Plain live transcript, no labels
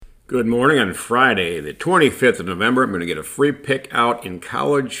Good morning on Friday, the 25th of November. I'm going to get a free pick out in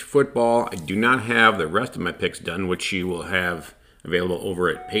college football. I do not have the rest of my picks done, which you will have available over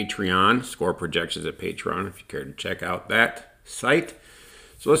at Patreon. Score projections at Patreon if you care to check out that site.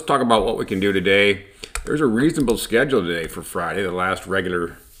 So let's talk about what we can do today. There's a reasonable schedule today for Friday, the last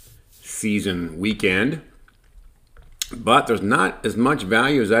regular season weekend. But there's not as much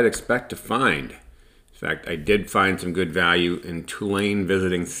value as I'd expect to find. In fact, I did find some good value in Tulane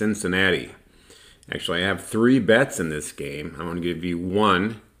visiting Cincinnati. Actually, I have 3 bets in this game. I'm going to give you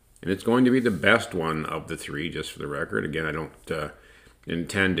one, and it's going to be the best one of the 3, just for the record. Again, I don't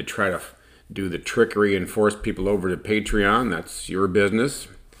intend to try to do the trickery and force people over to Patreon. That's your business.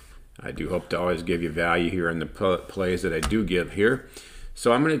 I do hope to always give you value here in the plays that I do give here.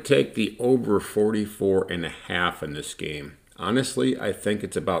 So I'm going to take the over 44.5 in this game. Honestly, I think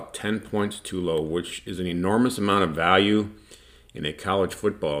it's about 10 points too low, which is an enormous amount of value in a college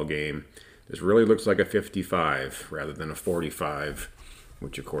football game. This really looks like a 55 rather than a 45,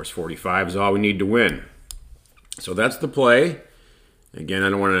 which of course 45 is all we need to win. So that's the play. Again, I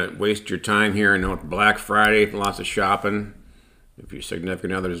don't want to waste your time here. I know it's Black Friday, lots of shopping. If your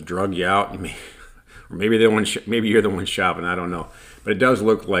significant other's drug you out, or maybe you're the one shopping, I don't know. But it does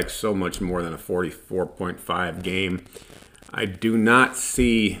look like so much more than a 44.5 game. I do not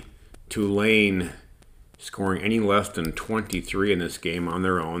see Tulane scoring any less than 23 in this game on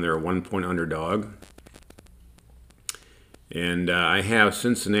their own. They're a 1-point underdog. And I have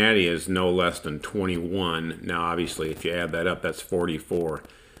Cincinnati as no less than 21. Now, obviously, if you add that up, that's 44.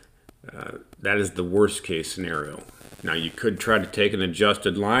 That is the worst case scenario. Now, you could try to take an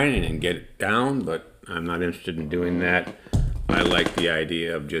adjusted line and get it down, but I'm not interested in doing that. I like the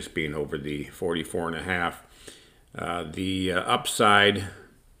idea of just being over the 44.5. The upside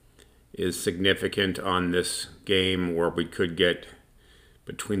is significant on this game where we could get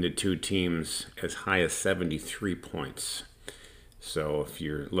between the two teams as high as 73 points. So if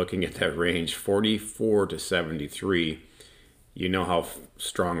you're looking at that range, 44 to 73, you know how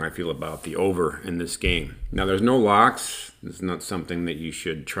strong I feel about the over in this game. Now, there's no locks. This is not something that you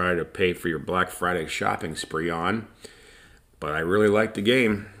should try to pay for your Black Friday shopping spree on. But I really like the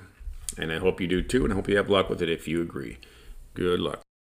game. And I hope you do too, and I hope you have luck with it if you agree. Good luck.